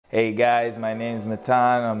Hey guys, my name is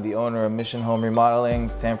Matan. I'm the owner of Mission Home Remodeling,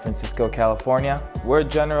 San Francisco, California. We're a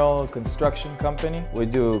general construction company. We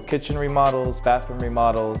do kitchen remodels, bathroom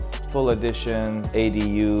remodels, full additions,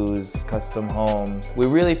 ADUs, custom homes. We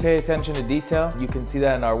really pay attention to detail. You can see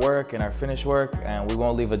that in our work, in our finished work, and we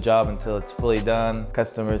won't leave a job until it's fully done.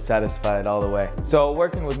 Customers satisfied all the way. So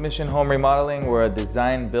working with Mission Home Remodeling, we're a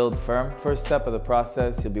design build firm. First step of the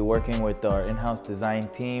process, you'll be working with our in-house design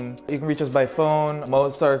team. You can reach us by phone.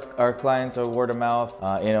 Most our clients are word of mouth.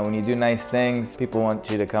 When you do nice things, people want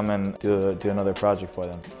you to come and do another project for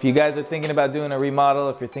them. If you guys are thinking about doing a remodel,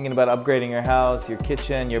 if you're thinking about upgrading your house, your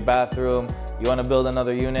kitchen, your bathroom, you want to build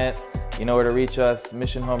another unit, you know where to reach us,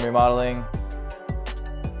 Mission Home Remodeling.